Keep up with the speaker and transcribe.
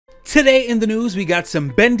Today in the news, we got some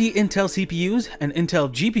bendy Intel CPUs, an Intel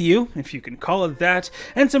GPU, if you can call it that,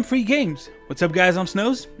 and some free games. What's up guys, I'm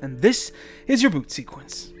Snows, and this is your boot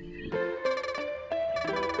sequence.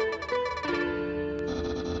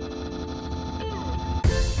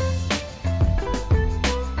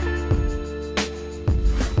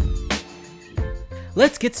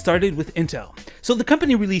 Let's get started with Intel. So the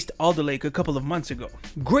company released Alder a couple of months ago.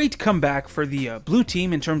 Great comeback for the blue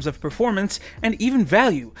team in terms of performance and even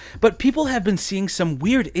value, but people have been seeing some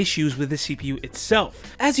weird issues with the CPU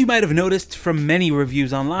itself. As you might have noticed from many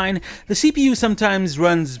reviews online, the CPU sometimes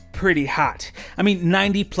runs pretty hot. I mean,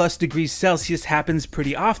 90+ degrees Celsius happens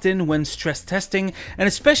pretty often when stress testing, and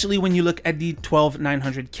especially when you look at the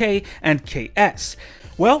 12900K and KS.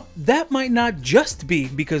 Well, that might not just be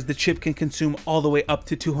because the chip can consume all the way up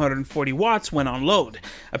to 240 watts when on load.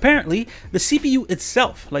 Apparently, the CPU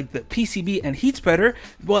itself, like the PCB and heatspreader,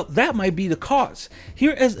 well, that might be the cause.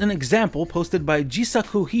 Here is an example posted by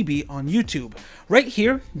Jisaku hibi on YouTube. Right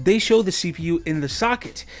here, they show the CPU in the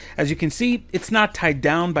socket. As you can see, it's not tied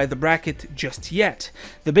down by the bracket just yet.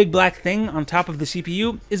 The big black thing on top of the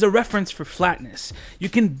CPU is a reference for flatness. You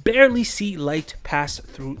can barely see light pass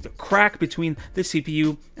through the crack between the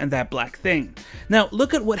CPU and that black thing. Now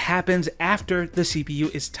look at what happens after the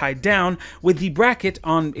CPU is tied down with the bracket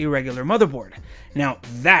on a regular motherboard. Now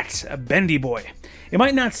that's a bendy boy. It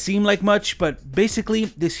might not seem like much, but basically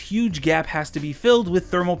this huge gap has to be filled with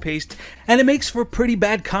thermal paste, and it makes for pretty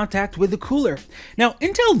bad contact with the cooler. Now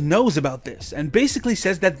Intel knows about this and basically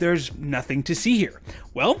says that there's nothing to see here.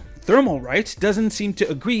 Well, Thermalright doesn't seem to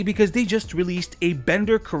agree because they just released a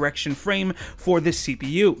bender correction frame for this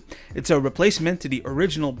CPU. It's a replacement to the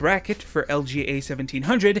original bracket for LGA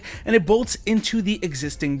 1700, and it bolts into the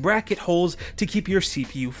existing bracket holes to keep your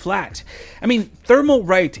CPU flat. I mean,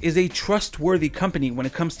 Thermalright is a trustworthy company when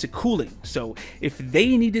it comes to cooling, so if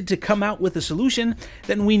they needed to come out with a solution,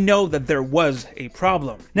 then we know that there was a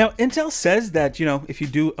problem. Now, Intel says that, if you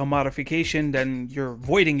do a modification, then you're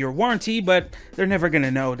voiding your warranty, but they're never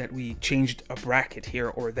gonna know that we changed a bracket here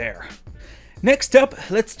or there. Next up,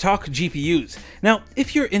 let's talk GPUs. Now,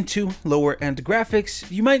 if you're into lower end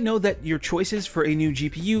graphics, you might know that your choices for a new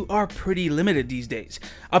GPU are pretty limited these days.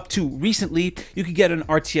 Up to recently, you could get an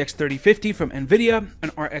RTX 3050 from Nvidia,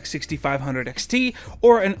 an RX 6500 XT,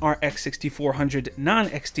 or an RX 6400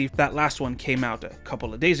 non-XT. That last one came out a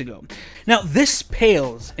couple of days ago. Now, this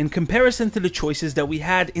pales in comparison to the choices that we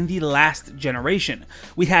had in the last generation.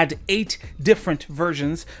 We had 8 different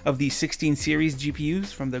versions of the 16 series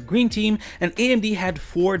GPUs from the green team, and AMD had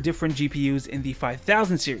 4 different GPUs in the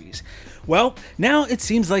 5000 series. Well, now it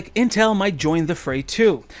seems like Intel might join the fray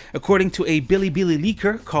too. According to a Bilibili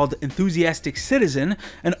leaker called Enthusiastic Citizen,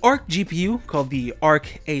 an ARC GPU called the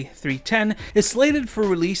ARC A310 is slated for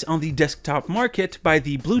release on the desktop market by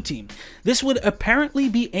the blue team. This would apparently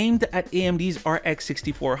be aimed at AMD's RX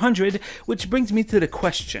 6400, which brings me to the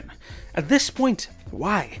question. At this point,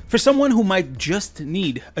 why? For someone who might just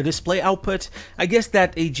need a display output, I guess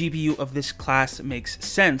that a GPU of this class makes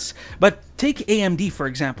sense, but take AMD for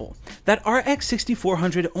example. That RX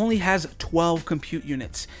 6400 only has 12 compute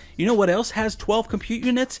units. You know what else has 12 compute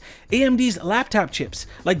units? AMD's laptop chips,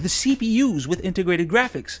 like the CPUs with integrated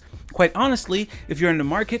graphics. Quite honestly, if you're in the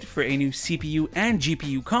market for a new CPU and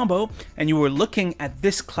GPU combo, and you were looking at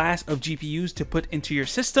this class of GPUs to put into your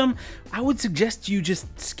system, I would suggest you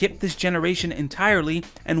just skip this generation entirely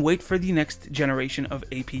and wait for the next generation of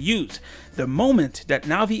APUs. The moment that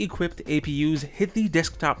Navi-equipped APUs hit the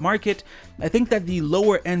desktop market, I think that the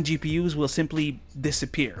lower end GPUs will simply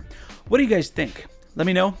disappear. What do you guys think? Let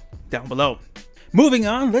me know down below. Moving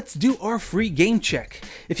on, let's do our free game check.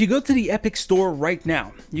 If you go to the Epic Store right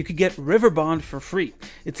now, you could get Riverbond for free.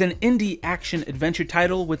 It's an indie action adventure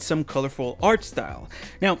title with some colorful art style.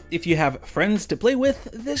 Now, if you have friends to play with,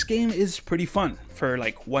 this game is pretty fun for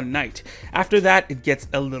like one night. After that, it gets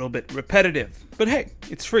a little bit repetitive. But hey,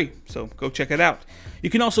 it's free, so go check it out. You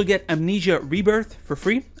can also get Amnesia Rebirth for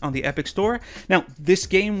free on the Epic Store. Now, this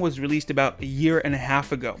game was released about a year and a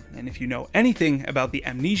half ago, and if you know anything about the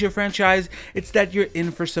Amnesia franchise, it's that you're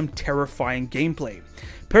in for some terrifying gameplay.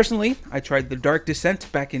 Personally, I tried the Dark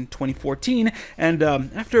Descent back in 2014, and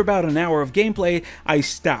after about an hour of gameplay, I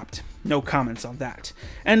stopped. No comments on that.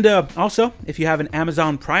 And also, if you have an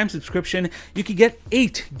Amazon Prime subscription, you can get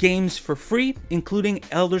 8 games for free, including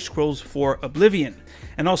Elder Scrolls 4 Oblivion,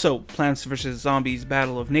 and also Plants vs. Zombies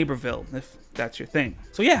Battle of Neighborville, if that's your thing.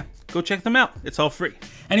 So yeah, go check them out. It's all free.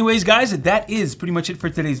 Anyways, guys, that is pretty much it for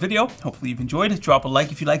today's video. Hopefully you've enjoyed. Drop a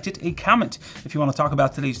like if you liked it, a comment if you want to talk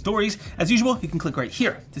about today's stories. As usual, you can click right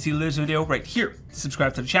here to see the latest video right here, to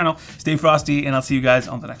subscribe to the channel. Stay frosty, and I'll see you guys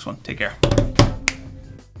on the next one. Take care.